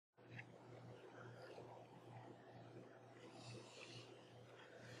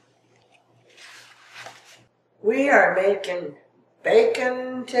We are making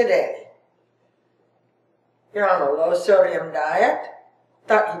bacon today. You're on a low sodium diet?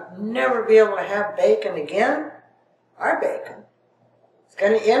 Thought you'd never be able to have bacon again? Our bacon is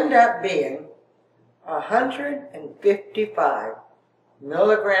going to end up being 155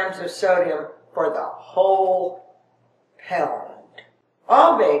 milligrams of sodium for the whole pound.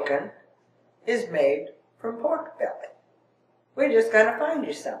 All bacon is made from pork belly. We just got to find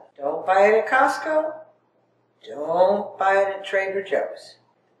you some. Don't buy it at Costco. Don't buy it at Trader Joe's.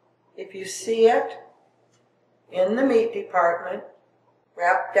 If you see it in the meat department,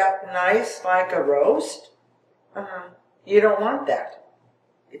 wrapped up nice like a roast, you don't want that.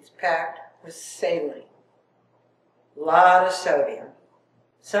 It's packed with saline. A lot of sodium.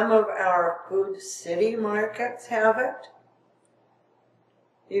 Some of our Food City markets have it.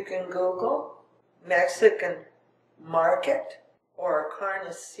 You can Google Mexican market or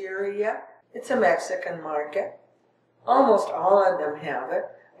carniceria. It's a Mexican market. Almost all of them have it.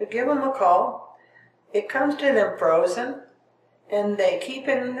 But give them a call. It comes to them frozen, and they keep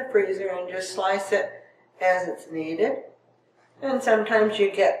it in the freezer and just slice it as it's needed. And sometimes you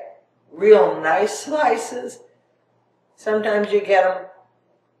get real nice slices. Sometimes you get them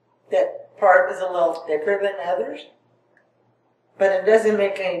that part is a little thicker than others. But it doesn't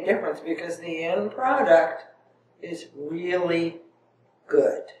make any difference because the end product is really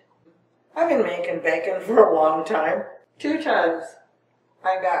good. I've been making bacon for a long time. 2 times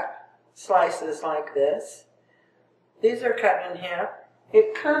I got slices like this. These are cut in half.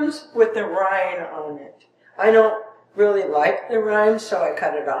 It comes with the rind on it. I don't really like the rind, so I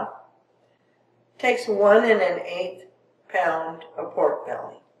cut it off. Takes 1 1/8 pound of pork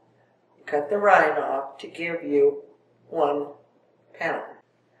belly. You cut the rind off to give you 1 pound.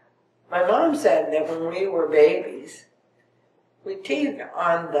 My mom said that when we were babies, we teethed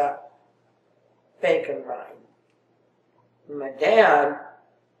on the bacon rind. My dad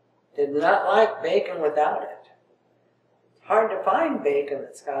did not like bacon without it. It's hard to find bacon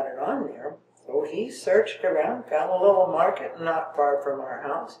that's got it on there, so he searched around, found a little market not far from our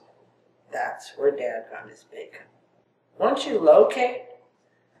house. That's where Dad got his bacon. Once you locate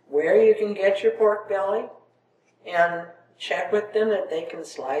where you can get your pork belly and check with them that they can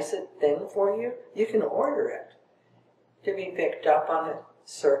slice it thin for you, you can order it to be picked up on a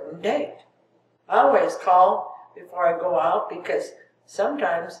certain date. I always call before I go out because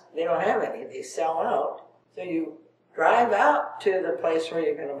sometimes they don't have any. They sell out. So you drive out to the place where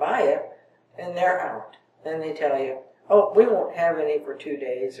you're going to buy it, and they're out. And they tell you, oh, we won't have any for 2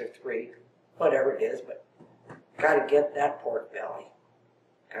 days or 3, whatever it is, but got to get that pork belly.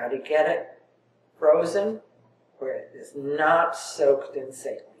 Got to get it frozen where it is not soaked in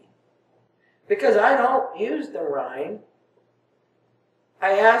saline. Because I don't use the rind.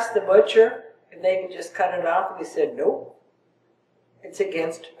 I asked the butcher if they could just cut it off, and he said, nope. It's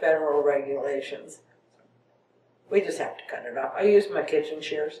against federal regulations. We just have to cut it off. I use my kitchen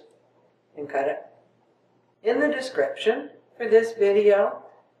shears and cut it. In the description for this video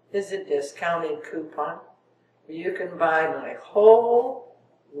is a discounted coupon where you can buy my whole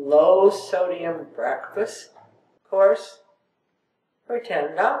low sodium breakfast course for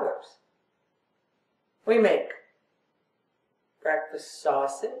 $10. We make breakfast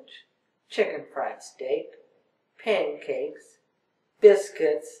sausage, chicken fried steak, pancakes,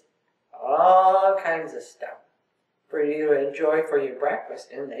 biscuits, all kinds of stuff for you to enjoy for your breakfast,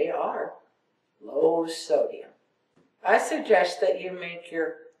 and they are low sodium. I suggest that you make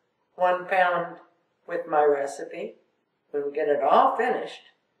your 1 pound with my recipe. When we get it all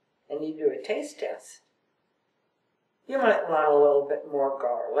finished and you do a taste test, you might want a little bit more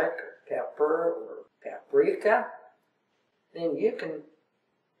garlic or pepper or paprika. Then you can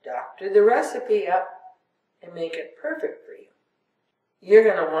doctor the recipe up and make it perfect for you. You're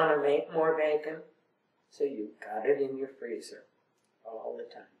going to want to make more bacon, so you've got it in your freezer all the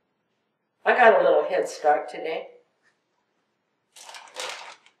time. I got a little head start today.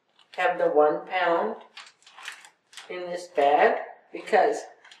 Have the 1 pound in this bag because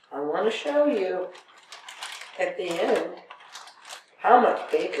I want to show you at the end how much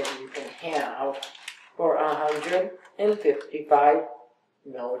bacon you can have for 155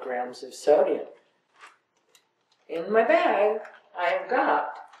 milligrams of sodium. In my bag, I have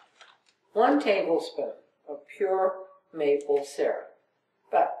got 1 tablespoon of pure maple syrup.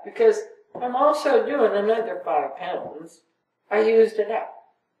 But because I'm also doing another 5 pounds, I used it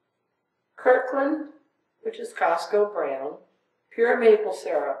up. Kirkland, which is Costco brand, pure maple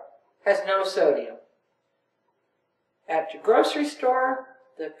syrup, has no sodium. At your grocery store,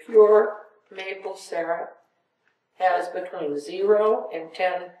 the pure maple syrup has between 0 and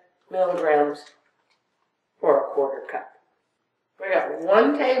 10 milligrams or a quarter cup. We got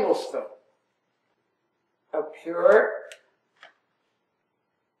 1 tablespoon of pure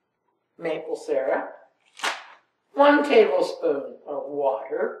maple syrup, 1 tablespoon of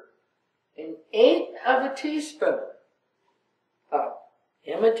water, 1/8 of a teaspoon of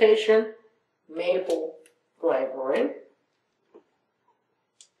imitation maple flavoring,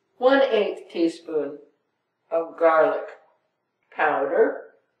 1/8 teaspoon of garlic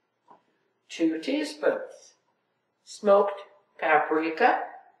powder, 2 teaspoons smoked paprika,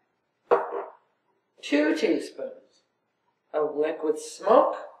 2 teaspoons of liquid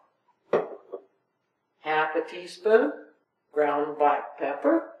smoke, 1/2 teaspoon ground black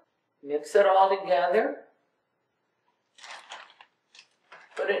pepper. Mix it all together.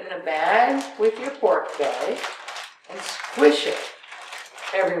 Put it in a bag with your pork belly and squish it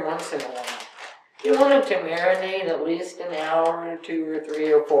every once in a while. You want it to marinate at least an hour or 2 or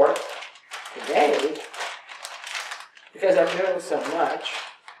 3 or 4 today, because I'm doing so much.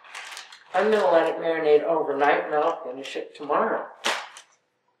 I'm going to let it marinate overnight and I'll finish it tomorrow.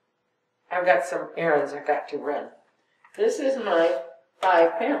 I've got some errands I've got to run. This is my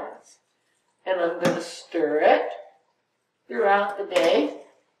 5 pounds. And I'm going to stir it throughout the day.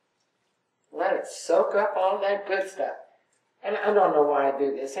 Let it soak up all that good stuff. And I don't know why I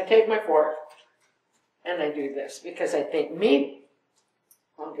do this. I take my fork and I do this because I think maybe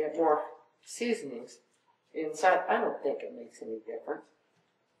I'll get more seasonings inside. I don't think it makes any difference.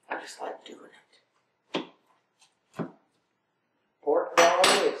 I just like doing it. Pork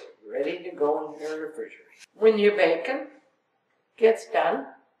belly is ready to go in your refrigerator. When your bacon gets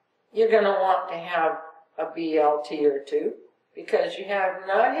done, you're going to want to have a BLT or 2 because you have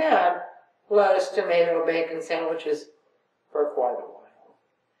not had lettuce, tomato, bacon sandwiches for quite a while.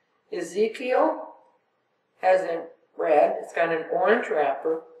 Ezekiel has a bread. It's got an orange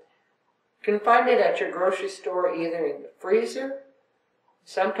wrapper. You can find it at your grocery store either in the freezer,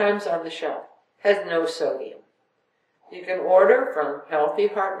 sometimes on the shelf. Has no sodium. You can order from Healthy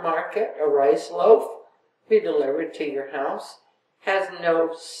Heart Market a rice loaf, be delivered to your house. Has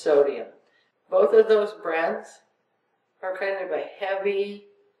no sodium. Both of those breads are kind of a heavy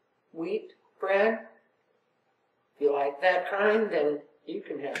wheat bread. If you like that kind, then you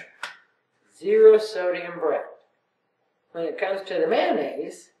can have 0 sodium bread. When it comes to the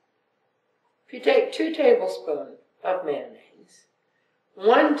mayonnaise, if you take 2 tablespoons of mayonnaise,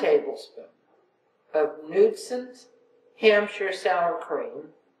 1 tablespoon of Knudsen's Hampshire sour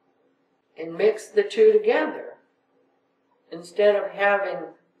cream, and mix the 2 together, instead of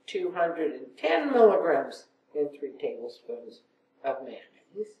having 210 milligrams in 3 tablespoons of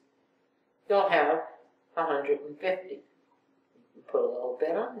mayonnaise, you'll have 150. You can put a little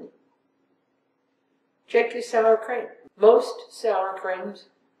bit on it. Check your sour cream. Most sour creams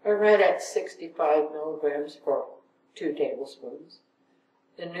are right at 65 milligrams for 2 tablespoons.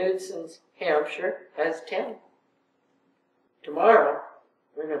 The Knudsen's Hampshire has 10. Tomorrow,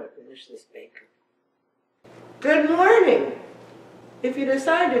 we're going to finish this bacon. Good morning! If you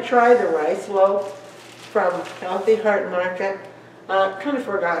decide to try the rice loaf from Healthy Heart Market, I kind of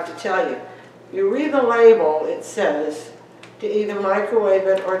forgot to tell you. You read the label, it says to either microwave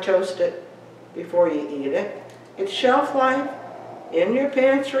it or toast it before you eat it. Its shelf life in your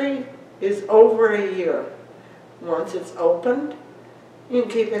pantry is over a year. Once it's opened, you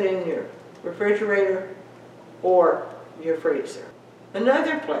can keep it in your refrigerator or your freezer.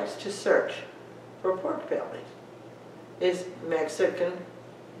 Another place to search for pork belly is Mexican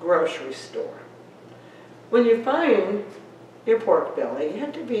grocery store. When you find your pork belly, you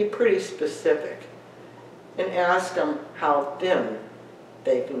have to be pretty specific and ask them how thin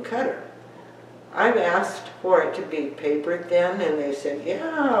they can cut it. I've asked for it to be paper thin, and they said,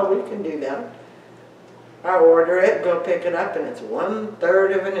 yeah, we can do that. I order it, go pick it up, and it's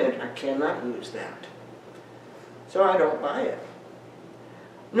 1/3 of an inch. I cannot use that. So I don't buy it.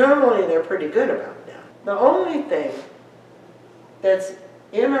 Normally, they're pretty good about that. The only thing that's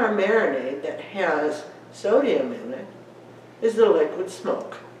in our marinade that has sodium in it is the liquid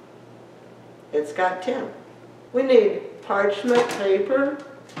smoke. It's got 10. We need parchment paper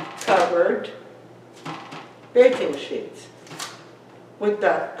covered baking sheets with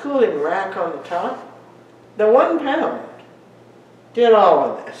the cooling rack on the top. The 1 pound did all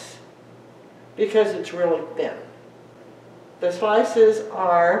of this because it's really thin. The slices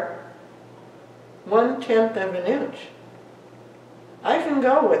are 1/10 of an inch. I can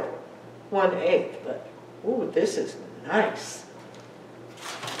go with 1/8, but ooh, this is nice.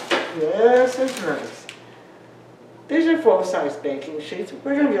 This is nice. These are full-size baking sheets.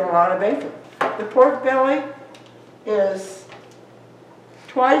 We're going to get a lot of bacon. The pork belly is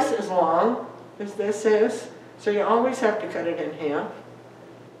twice as long as this is. So you always have to cut it in half.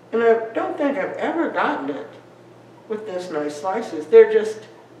 And I don't think I've ever gotten it with this nice slices. They're just,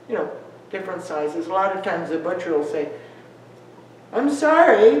 you know, different sizes. A lot of times the butcher will say, I'm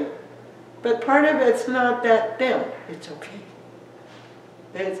sorry, but part of it's not that thin. It's okay.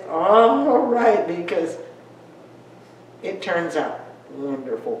 It's all right because it turns out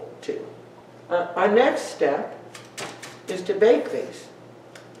wonderful too. Our next step is to bake these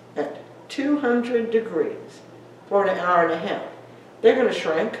at 200 degrees for an hour and a half. They're going to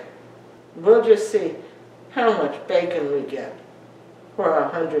shrink. We'll just see how much bacon we get for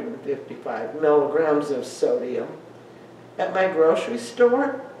 155 milligrams of sodium. At my grocery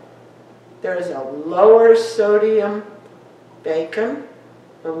store, there's a lower sodium bacon.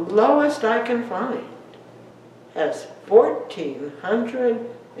 The lowest I can find has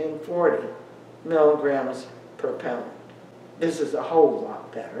 1,440 milligrams per pound. This is a whole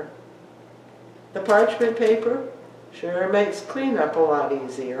lot better. The parchment paper sure makes cleanup a lot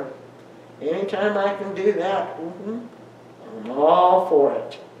easier. Anytime I can do that, I'm all for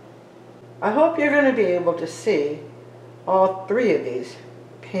it. I hope you're going to be able to see all three of these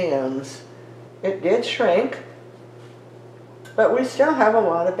pans. It did shrink, but we still have a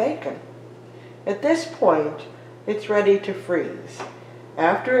lot of bacon. At this point, it's ready to freeze.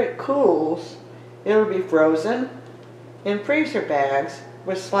 After it cools, it'll be frozen in freezer bags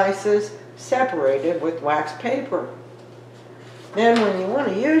with slices separated with wax paper. Then when you want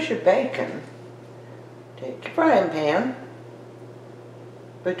to use your bacon, take your frying pan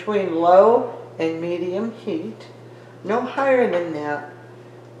between low and medium heat, no higher than that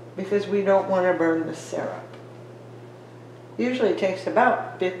because we don't want to burn the syrup. Usually it takes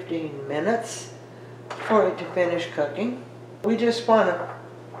about 15 minutes for it to finish cooking. We just want to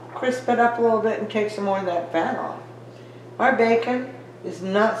crisp it up a little bit and take some more of that fat off. Our bacon is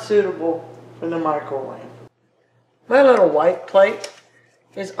not suitable for the microwave. My little white plate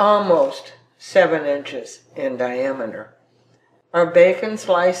is almost 7 inches in diameter. Our bacon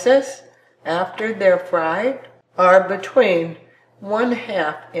slices, after they're fried, are between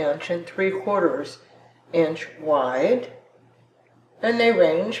 1/2 inch and 3/4 inch wide, and they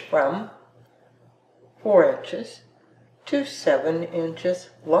range from 4 inches to 7 inches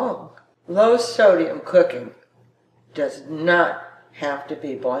long. Low sodium cooking does not have to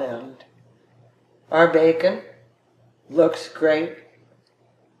be bland. Our bacon looks great,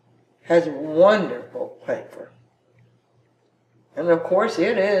 has wonderful flavor, and of course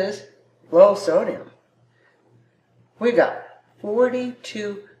it is low sodium. We got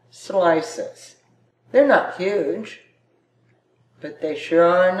 42 slices. They're not huge, but they sure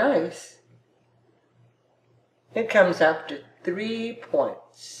are nice. It comes up to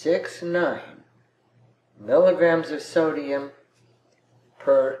 3.69 milligrams of sodium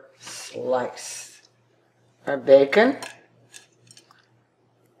per slice. Our bacon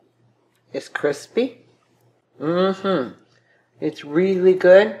is crispy. It's really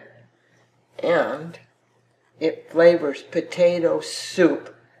good, and it flavors potato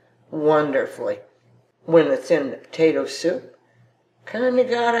soup wonderfully. When it's in the potato soup, kind of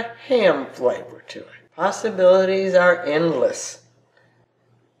got a ham flavor to it. Possibilities are endless.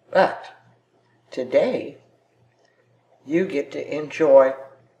 But today, you get to enjoy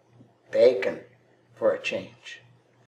bacon for a change.